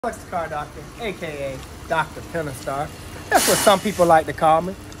Alex the Car Doctor, aka Dr. Penastar. That's what some people like to call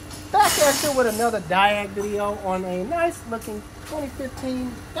me. Back at you with another diag video on a nice looking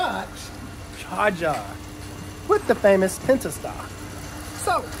 2015 Dodge Charger with the famous Pentastar.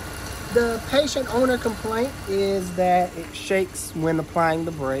 So, the patient owner complaint is that it shakes when applying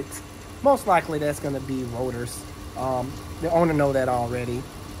the brakes. Most likely that's going to be rotors. The owner know that already.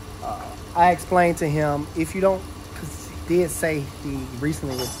 I explained to him, if you don't, did say he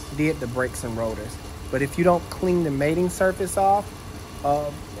recently did the brakes and rotors, but if you don't clean the mating surface off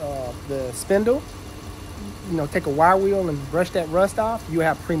of the spindle, you know, take a wire wheel and brush that rust off, you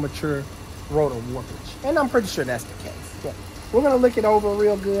have premature rotor warpage. And I'm pretty sure that's the case. But we're gonna look it over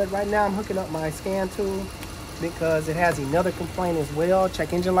real good. Right now I'm hooking up my scan tool because it has another complaint as well.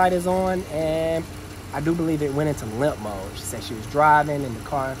 Check engine light is on, and I do believe it went into limp mode. She said she was driving and the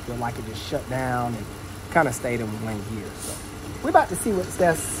car felt like it just shut down and kind of stayed in one gear. So we're about to see what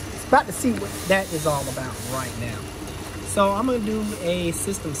that is all about right now. So I'm gonna do a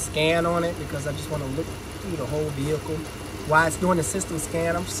system scan on it because I just want to look through the whole vehicle. While it's doing the system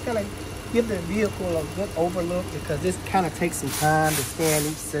scan, I'm just gonna give the vehicle a good overlook because this kind of takes some time to scan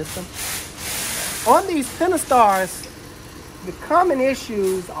each system. On these Penastars, the common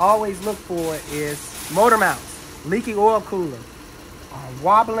issues I always look for is motor mounts, leaky oil cooler,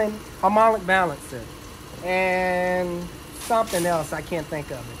 wobbling harmonic balancer, and something else, I can't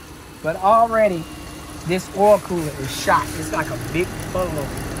think of it. But already this oil cooler is shot. It's like a big full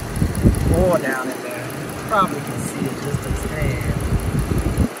of oil down in there. You probably can see it just a tad.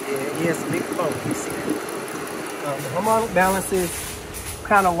 Yeah, it's a big flow. You see that? The harmonic balance is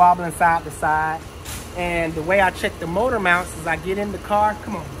kind of wobbling side to side. And the way I check the motor mounts is I get in the car.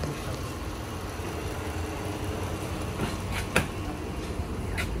 Come on.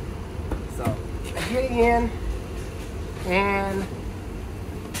 So I get in and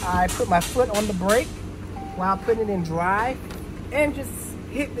I put my foot on the brake while putting it in drive and just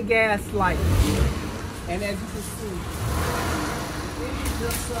hit the gas lightly. And as you can see, it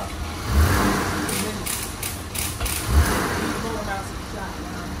jumps up. These motor mounts are shot.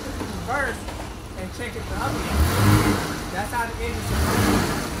 Now I'm just reverse and check it the other way. That's how the engine is.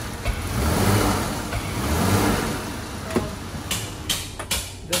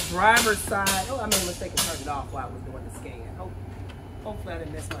 The driver's side, I made a mistake and turned it off while I was doing the scan. Hopefully I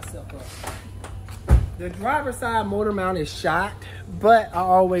didn't mess myself up. The driver's side motor mount is shot, but I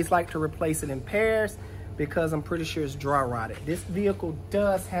always like to replace it in pairs because I'm pretty sure it's dry rotted. This vehicle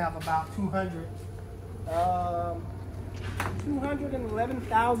does have about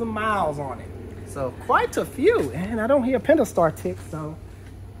 211,000 miles on it. So quite a few, and I don't hear Pentastar tick, so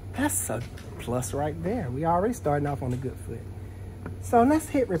that's a plus right there. We already starting off on a good foot. So let's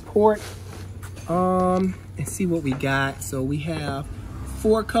hit report and see what we got. So we have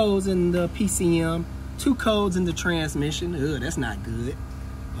 4 codes in the PCM, 2 codes in the transmission. Ugh, that's not good.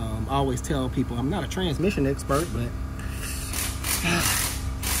 I always tell people I'm not a transmission expert, but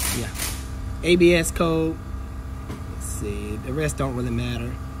yeah. ABS code. Let's see, the rest don't really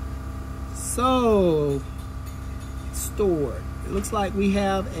matter. So stored. It looks like we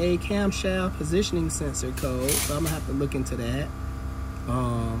have a camshaft positioning sensor code, so I'm gonna have to look into that.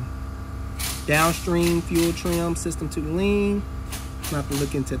 Downstream fuel trim system to lean, I'm gonna have to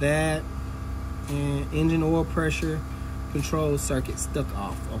look into that. And engine oil pressure control circuit stuck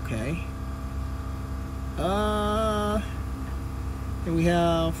off. Okay. And we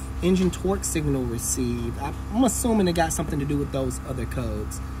have engine torque signal received. I'm assuming it got something to do with those other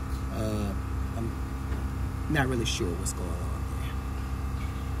codes. I'm not really sure what's going on there.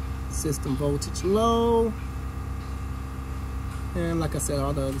 System voltage low. And like I said,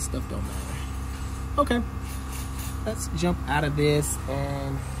 all the other stuff don't matter. Okay, let's jump out of this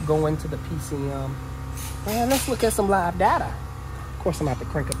and go into the PCM. And let's look at some live data. Of course, I'm gonna have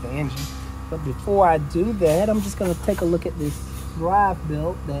to crank up the engine. But before I do that, I'm just gonna take a look at this drive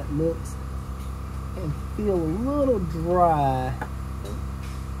belt that looks and feel a little dry.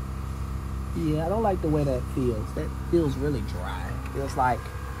 Yeah, I don't like the way that feels. That feels really dry. It feels like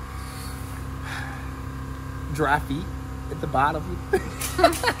dry feet at the bottom.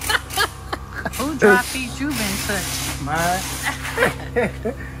 Who dry feet you been touching? Mine.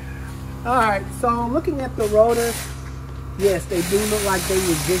 Alright, so looking at the rotors, yes, they do look like they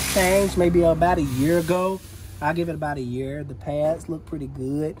were just changed maybe about a year ago. I'll give it about a year. The pads look pretty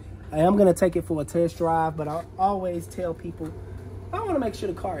good. I am going to take it for a test drive, but I always tell people I want to make sure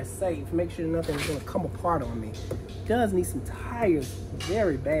the car is safe, make sure nothing's going to come apart on me. It does need some tires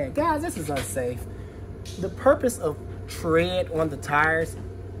very bad. Guys, this is unsafe. The purpose of tread on the tires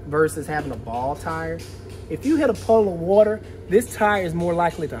versus having a ball tire if you hit a puddle of water, this tire is more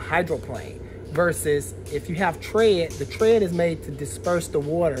likely to hydroplane versus if you have tread, the tread is made to disperse the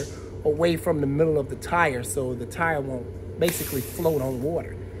water away from the middle of the tire so the tire won't basically float on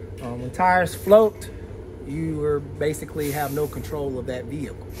water. When tires float, you basically have no control of that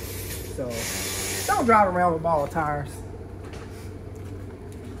vehicle. So don't drive around with ball tires.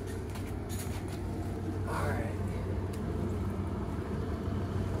 All right.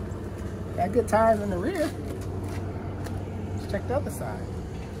 Got good tires in the rear. Let's check the other side.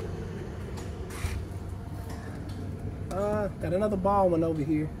 Got another ball one over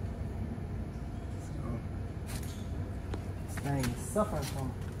here. So, this thing is suffering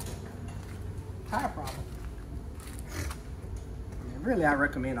from tire problem. And really, I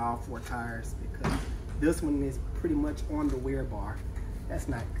recommend all 4 tires because this one is pretty much on the wear bar. That's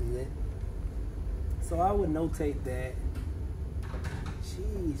not good. So I would notate that.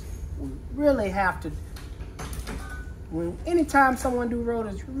 Jeez, we really have to. Anytime someone do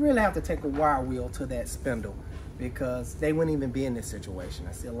rotors, you really have to take a wire wheel to that spindle because they wouldn't even be in this situation.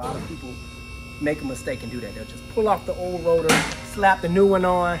 I see a lot of people make a mistake and do that. They'll just pull off the old rotor, slap the new one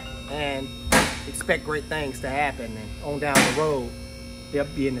on, and expect great things to happen. And on down the road, they'll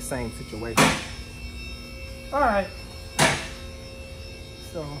be in the same situation. All right.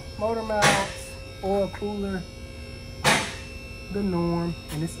 So motor mounts, oil cooler, the norm.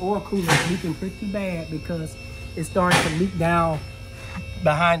 And this oil cooler is leaking pretty bad because it's starting to leak down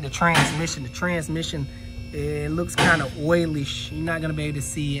behind the transmission. The transmission, it looks kind of oily. You're not gonna be able to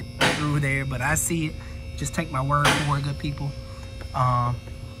see it through there, but I see it. Just take my word for it, good people. But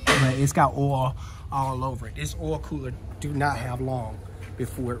it's got oil all over it. This oil cooler do not have long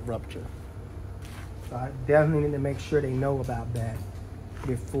before it ruptures. So I definitely need to make sure they know about that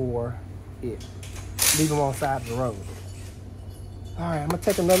before it leave them on the side of the road. All right, I'm gonna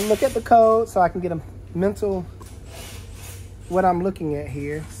take another look at the code so I can get a mental what I'm looking at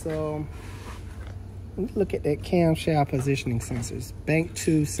here. So look at that camshaft positioning sensors. Bank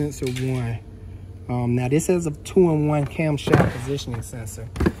 2 sensor 1. Now this is a 2-in-1 camshaft positioning sensor.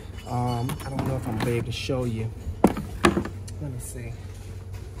 I don't know if I'm able to show you. Let me see.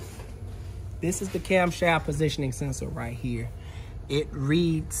 This is the camshaft positioning sensor right here. It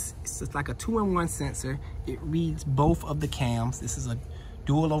reads, it's like a 2-in-1 sensor. It reads both of the cams. This is a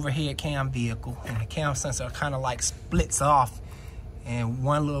dual overhead cam vehicle, and the cam sensor kind of like splits off, and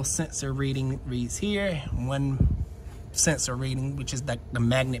one little sensor reading reads here, one sensor reading, which is the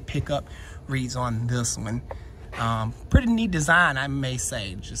magnet pickup, reads on this one. Pretty neat design, I may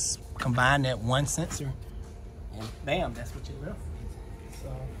say. Just combine that one sensor and bam, that's what you're left with. So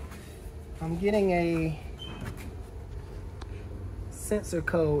I'm getting a sensor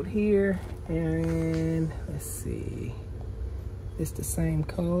code here, and let's see, it's the same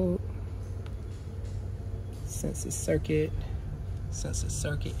code. Sensor circuit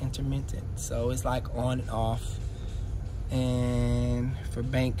intermittent, so it's like on and off. And for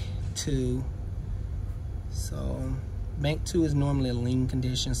bank 2, so bank 2 is normally a lean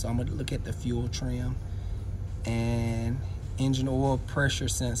condition, so I'm going to look at the fuel trim. And engine oil pressure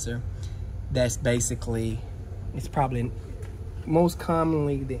sensor, that's basically, it's probably most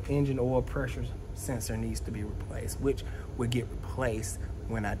commonly the engine oil pressure sensor needs to be replaced, which would get replaced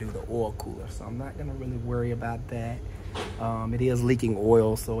when I do the oil cooler, so I'm not going to really worry about that. It is leaking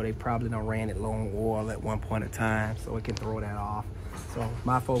oil, so they probably done ran it low on oil at one point in time, so it can throw that off. So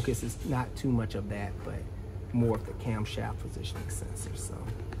my focus is not too much of that, but more of the camshaft positioning sensor. So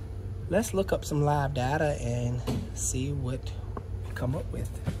let's look up some live data and see what we come up with.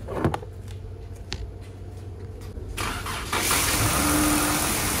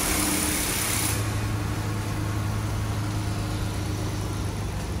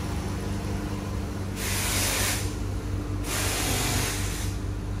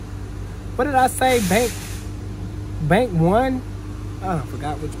 What did I say? Bank 1? Oh, I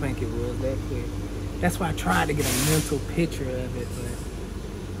forgot which bank it was that quick. That's why I tried to get a mental picture of it,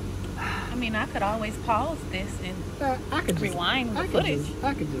 but I mean, I could always pause this and I could rewind the footage.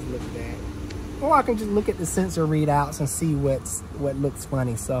 I could just look at that, or I can just look at the sensor readouts and see what looks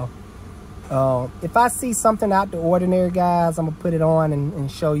funny. So if I see something out the ordinary, guys, I'm gonna put it on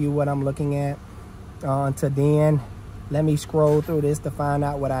and show you what I'm looking at. Until then, let me scroll through this to find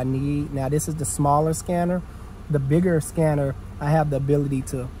out what I need. Now, this is the smaller scanner. The bigger scanner, I have the ability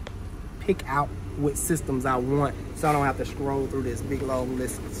to pick out what systems I want, so I don't have to scroll through this big long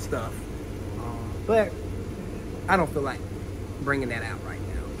list of stuff. But I don't feel like bringing that out right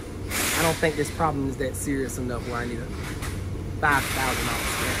now. I don't think this problem is that serious enough where I need a $5,000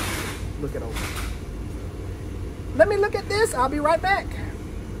 scanner. Look it over. Let me look at this. I'll be right back.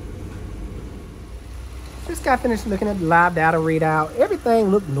 Just got finished looking at the live data readout. Everything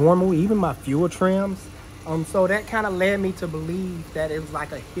looked normal, even my fuel trims. So that kind of led me to believe that it was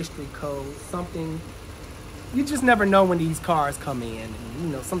like a history code, something. You just never know when these cars come in. And, you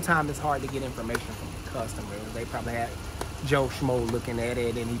know, sometimes it's hard to get information from the customer. They probably had Joe Schmo looking at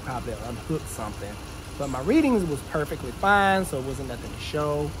it and he probably unhooked something. But my readings was perfectly fine, so it wasn't nothing to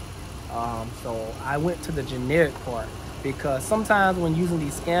show. So I went to the generic part because sometimes when using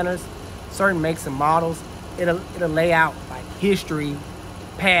these scanners, certain makes and models, it'll lay out like history,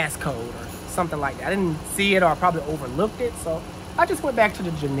 passcode or something like that. I didn't see it or I probably overlooked it. So I just went back to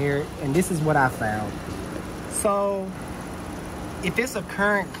the generic and this is what I found. So if it's a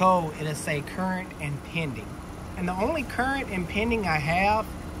current code, it'll say current and pending. And the only current and pending I have,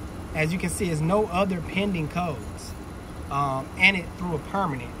 as you can see, is no other pending codes. And it through a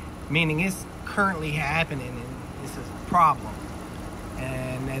permanent, meaning it's currently happening and this is a problem.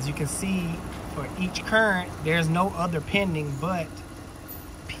 And as you can see, for each current, there's no other pending but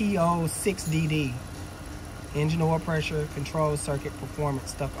PO6DD. Engine oil pressure, control circuit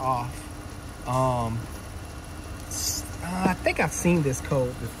performance stuck off. I think I've seen this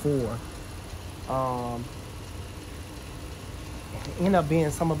code before. It ended up being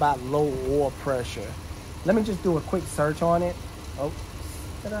something about low oil pressure. Let me just do a quick search on it. Oh,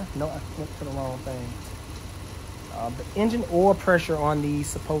 did I? No, I went to the wrong thing. The engine oil pressure on these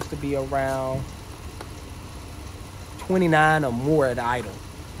supposed to be around 29 or more at idle.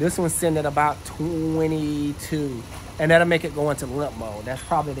 This one's sitting at about 22, and that'll make it go into limp mode. That's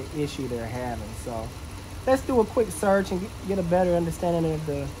probably the issue they're having. So let's do a quick search and get a better understanding of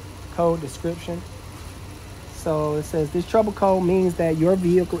the code description. So it says this trouble code means that your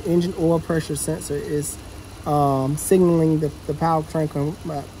vehicle engine oil pressure sensor is signaling the powertrain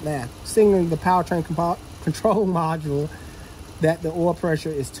control module that the oil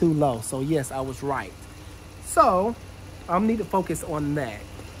pressure is too low. So yes, I was right. So I need to focus on that.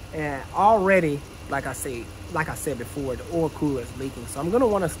 And already, like I said before, the oil cooler is leaking. So I'm gonna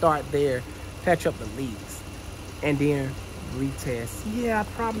want to start there, patch up the leaks, and then retest. Yeah, I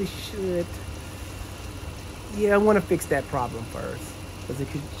probably should. Yeah, I want to fix that problem first because it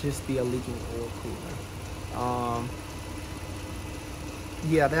could just be a leaking oil cooler.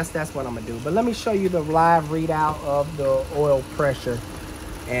 Yeah, that's what I'm gonna do. But let me show you the live readout of the oil pressure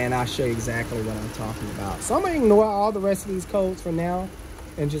and I'll show you exactly what I'm talking about. So I'm gonna ignore all the rest of these codes for now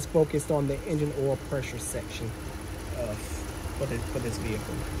and just focus on the engine oil pressure section for this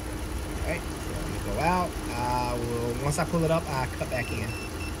vehicle. All right, so I'm gonna go out. Once I pull it up, I'll cut back in.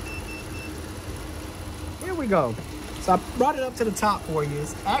 Here we go. So I brought it up to the top for you.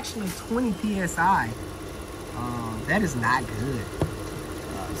 It's actually 20 PSI. That is not good.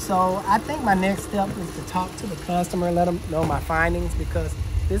 So I think my next step is to talk to the customer and let them know my findings because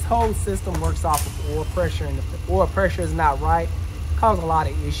this whole system works off of oil pressure, and if the oil pressure is not right, it causes a lot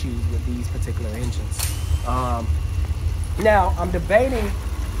of issues with these particular engines. Now I'm debating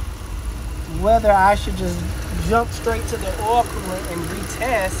whether I should just jump straight to the oil cooler and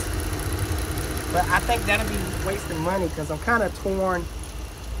retest, but I think that'll be wasting money because I'm kind of torn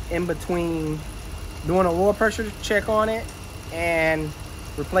in between doing an oil pressure check on it and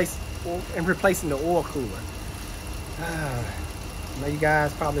replacing the oil cooler. I know you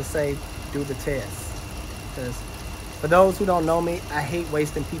guys probably say do the test because for those who don't know me, I hate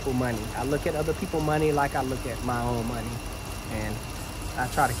wasting people money. I look at other people's money like I look at my own money, and I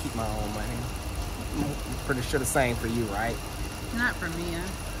try to keep my own money. I'm pretty sure the same for you, right? Not for me.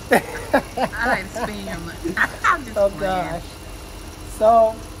 I like to spend your money. I'm just oh gosh.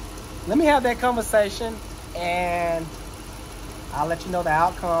 So let me have that conversation and I'll let you know the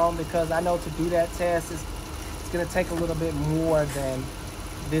outcome because I know to do that test it's going to take a little bit more than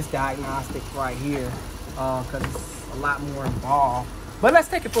this diagnostic right here because it's a lot more involved. But let's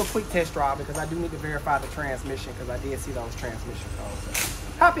take it for a quick test drive because I do need to verify the transmission because I did see those transmission codes. So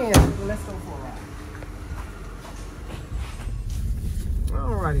hop in and let's go for a ride.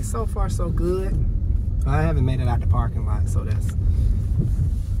 Alrighty, so far so good. I haven't made it out the parking lot, so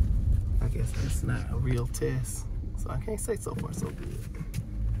I guess that's not a real test. So I can't say so far so good.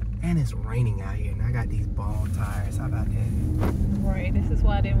 And it's raining out here, and I got these ball tires. How about that? Right, this is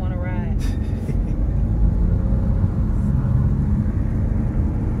why I didn't want to ride.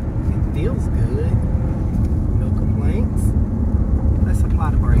 It feels good. No complaints. Let's apply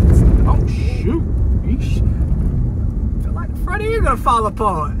the brakes. Oh shoot! Yeesh. Feel like the front end gonna fall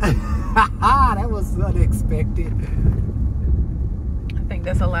apart. That was unexpected. I think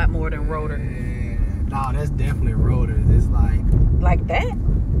that's a lot more than rotor. No, that's definitely rotor. It's like that?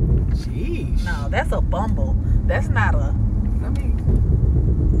 Jeez. No, that's a bumble. That's not a. I mean,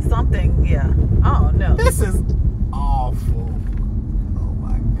 something, yeah. Oh no. This is awful. Oh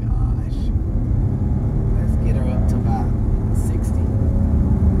my gosh. Let's get her up to about 60.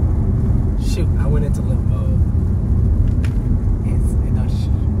 Shoot, I went into limp mode. It's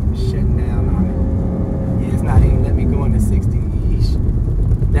shutting down on it. Yeah, it's not even letting me go into 60.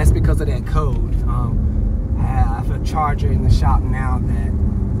 That's because of that code. I have a charger in the shop now that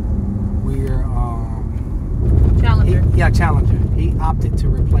we're Challenger. Challenger. He opted to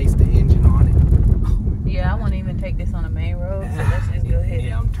replace the engine on it. Yeah, I won't even take this on the main road, so let's just go ahead.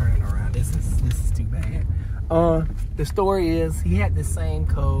 Yeah, I'm turning around. This is too bad. The story is he had the same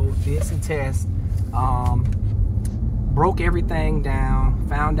code, did some tests, broke everything down,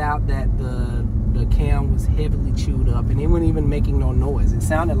 found out that the cam was heavily chewed up, and it wasn't even making no noise. It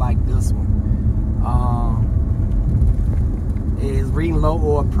sounded like this one. It is reading low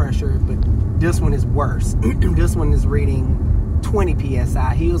oil pressure, but this one is worse. This one is reading 20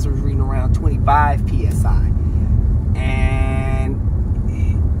 psi. His was reading around 25 psi, and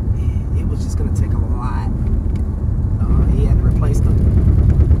it was just gonna take a lot. He had to replace them.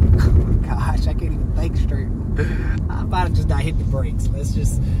 Oh gosh, I can't even think straight. I about to just not hit the brakes. Let's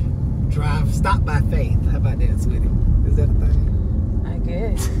just drive. Stop by faith. How about that, sweetie? Is that a thing? I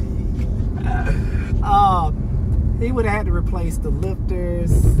guess. He would have had to replace the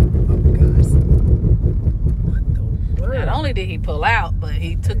lifters. Oh gosh. What the world? Not only did he pull out, but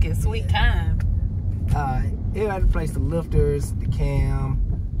he took his sweet time. He would have to replace the lifters, the cam.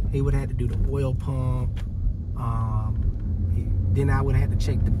 He would have had to do the oil pump. Then I would have had to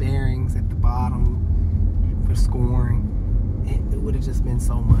check the bearings at the bottom for scoring. It would have just been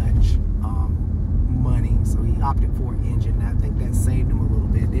so much money. So he opted for an engine. And I think that saved him a little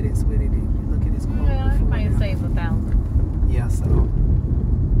bit. Did it, sweetie? Did you look at his quote? Yeah, he might have saved $1,000. Yeah, so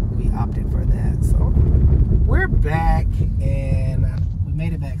we opted for that. So we're back, and we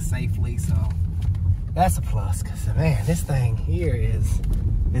made it back safely. So that's a plus. Cause man, this thing here is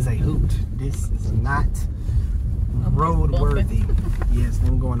a hoot. This is not road worthy. Yes,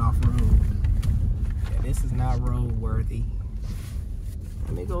 I'm going off road. Yeah, this is not road worthy.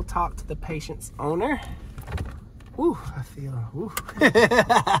 Let me go talk to the patient's owner. Woo, I feel, woo.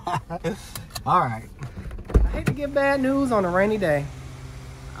 All right. I hate to give bad news on a rainy day.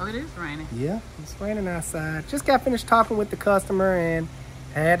 Oh, it is raining. Yeah, it's raining outside. Just got finished talking with the customer, and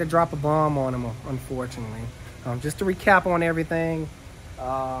I had to drop a bomb on him, unfortunately. Just to recap on everything.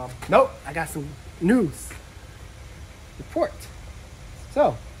 Nope, I got some news. Report.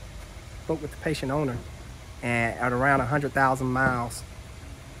 So, spoke with the patient owner, and at around 100,000 miles,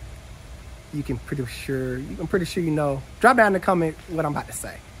 you can pretty sure you know. Drop down in the comment what I'm about to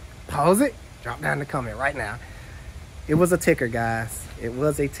say. Pause it. Drop down in the comment right now. It was a ticker, guys. It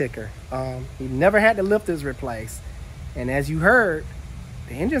was a ticker. He never had the lifters replaced, and as you heard,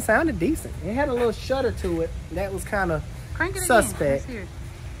 the engine sounded decent. It had a little shudder to it that was kind of suspect. Again.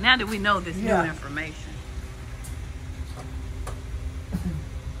 Now that we know this new information.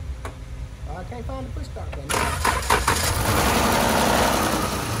 I can't find the push start button.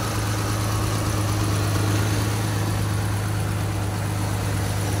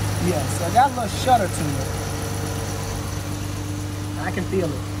 Yeah, so I got a little shudder to it. I can feel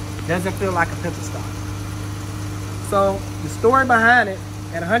it. Doesn't feel like a pencil start. So the story behind it,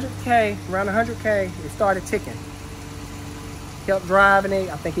 at 100K, around 100K, it started ticking. Kept driving it.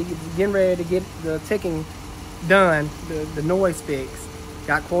 I think he was getting ready to get the ticking done, the noise fix.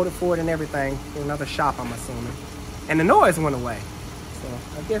 Got quoted for it and everything in another shop, I'm assuming. And the noise went away. So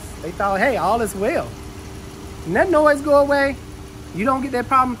I guess they thought, hey, all is well. And that noise go away, you don't get that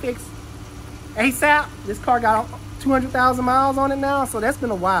problem fixed ASAP. This car got 200,000 miles on it now, so that's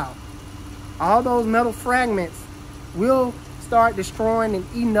been a while. All those metal fragments will start destroying and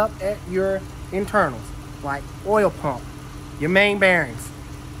eating up at your internals, like oil pump, your main bearings.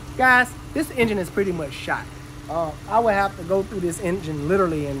 Guys, this engine is pretty much shot. I would have to go through this engine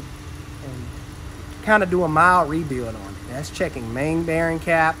literally and kind of do a mild rebuild on it. That's checking main bearing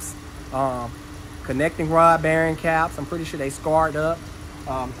caps, connecting rod bearing caps. I'm pretty sure they scarred up.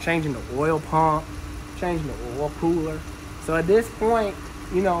 Changing the oil pump, changing the oil cooler. So at this point,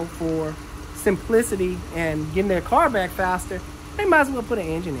 you know, for simplicity and getting their car back faster, they might as well put an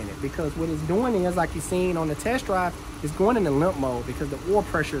engine in it, because what it's doing is, like you've seen on the test drive, it's going into limp mode because the oil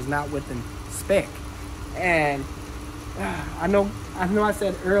pressure is not within spec. And I know I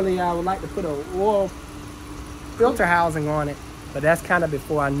said earlier I would like to put an oil filter housing on it, but that's kind of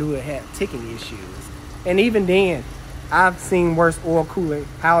before I knew it had ticking issues. And even then, I've seen worse oil cooler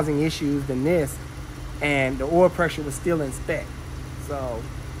housing issues than this, and the oil pressure was still in spec. So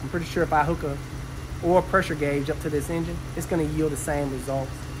I'm pretty sure if I hook a oil pressure gauge up to this engine, it's going to yield the same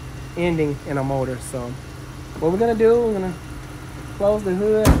results. ending in a motor. So what we're gonna do, we're gonna close the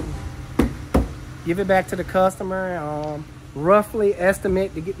hood, give it back to the customer. Roughly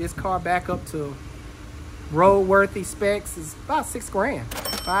estimate to get this car back up to roadworthy specs is about $6 grand,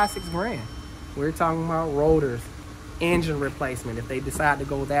 $5-6 grand. We're talking about rotors, engine replacement if they decide to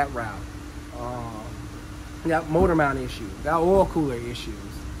go that route. Got motor mount issues, got oil cooler issues,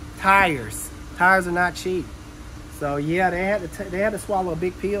 tires are not cheap. So yeah, they had to swallow a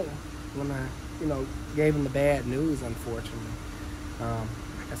big pill when I gave them the bad news, unfortunately.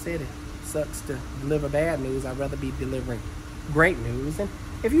 Like I said, it sucks to deliver bad news. I'd rather be delivering great news. And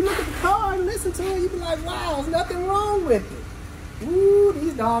if you look at the car and listen to it, you'd be like, wow, there's nothing wrong with it. Ooh,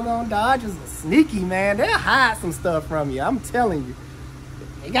 these doggone Dodgers are sneaky, man. They'll hide some stuff from you, I'm telling you.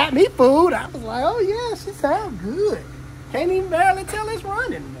 They got me fooled. I was like, oh yeah, she sounds good. Can't even barely tell it's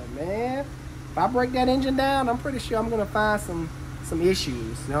running, but man, if I break that engine down, I'm pretty sure I'm gonna find some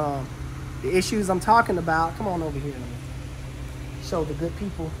issues. The issues I'm talking about, come on over here, let me show the good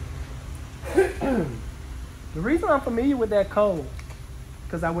people. The reason I'm familiar with that code,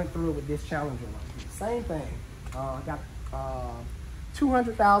 because I went through it with this Challenger. Same thing. I got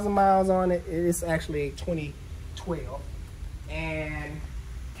 200,000 miles on it. It's actually a 2012. And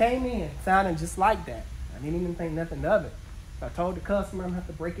came in sounding just like that. I didn't even think nothing of it. So I told the customer I'm gonna have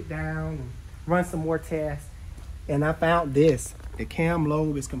to break it down and run some more tests. And I found this. The cam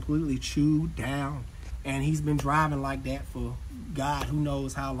lobe is completely chewed down. And he's been driving like that for God who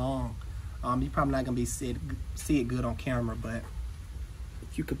knows how long. You're probably not gonna see it good on camera, but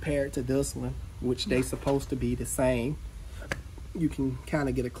if you compare it to this one, which they supposed to be the same, you can kind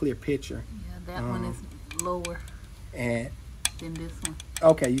of get a clear picture. Yeah, that one is lower than this one.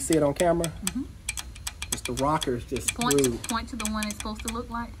 Okay, you see it on camera? Mm-hmm. Just the rockers just point to the one it's supposed to look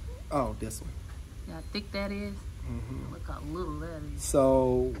like. Oh, this one. Yeah, how thick that is. Mm-hmm. Look how little that is.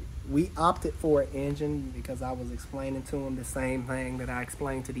 So we opted for an engine because I was explaining to them the same thing that I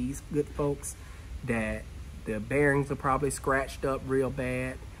explained to these good folks, that the bearings are probably scratched up real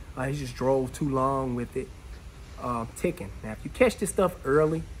bad. He just drove too long with it ticking. Now, if you catch this stuff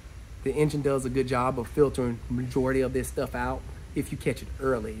early, the engine does a good job of filtering the majority of this stuff out. If you catch it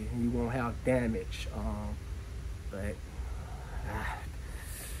early, you won't have damage. But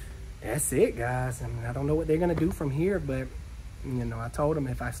that's it, guys. I mean, I don't know what they're gonna do from here, but I told them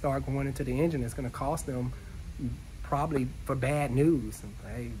if I start going into the engine, it's gonna cost them probably for bad news. And,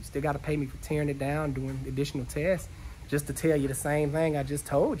 hey, you still gotta pay me for tearing it down, doing additional tests, just to tell you the same thing I just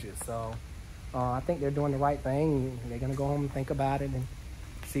told you. So I think they're doing the right thing. They're gonna go home and think about it and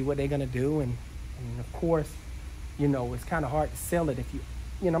see what they're gonna do. And of course, it's kind of hard to sell it if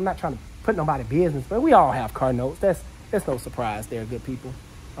I'm not trying to put nobody business, but we all have car notes. That's no surprise. They're good people.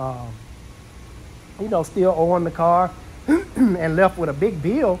 Still owing the car and left with a big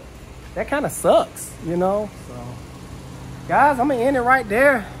bill, that kind of sucks, So, guys, I'm gonna end it right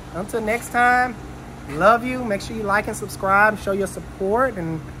there. Until next time, love you. Make sure you like and subscribe, show your support,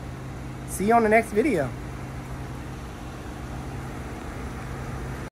 and see you on the next video.